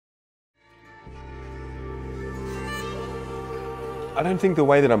I don't think the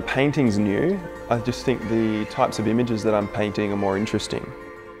way that I'm painting is new. I just think the types of images that I'm painting are more interesting.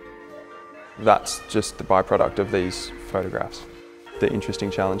 That's just the byproduct of these photographs. The interesting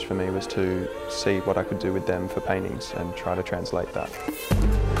challenge for me was to see what I could do with them for paintings and try to translate that.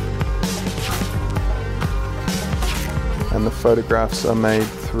 And the photographs are made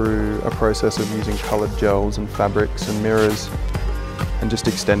through a process of using coloured gels and fabrics and mirrors and just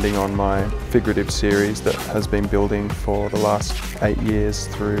extending on my figurative series that has been building for the last 8 years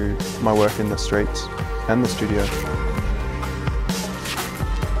through my work in the streets and the studio.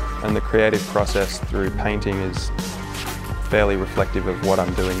 And the creative process through painting is fairly reflective of what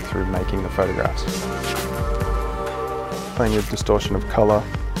I'm doing through making the photographs. Playing with distortion of colour,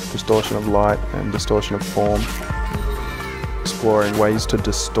 distortion of light and distortion of form. Exploring ways to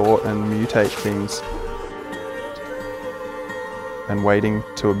distort and mutate things and waiting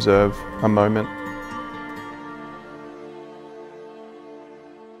to observe a moment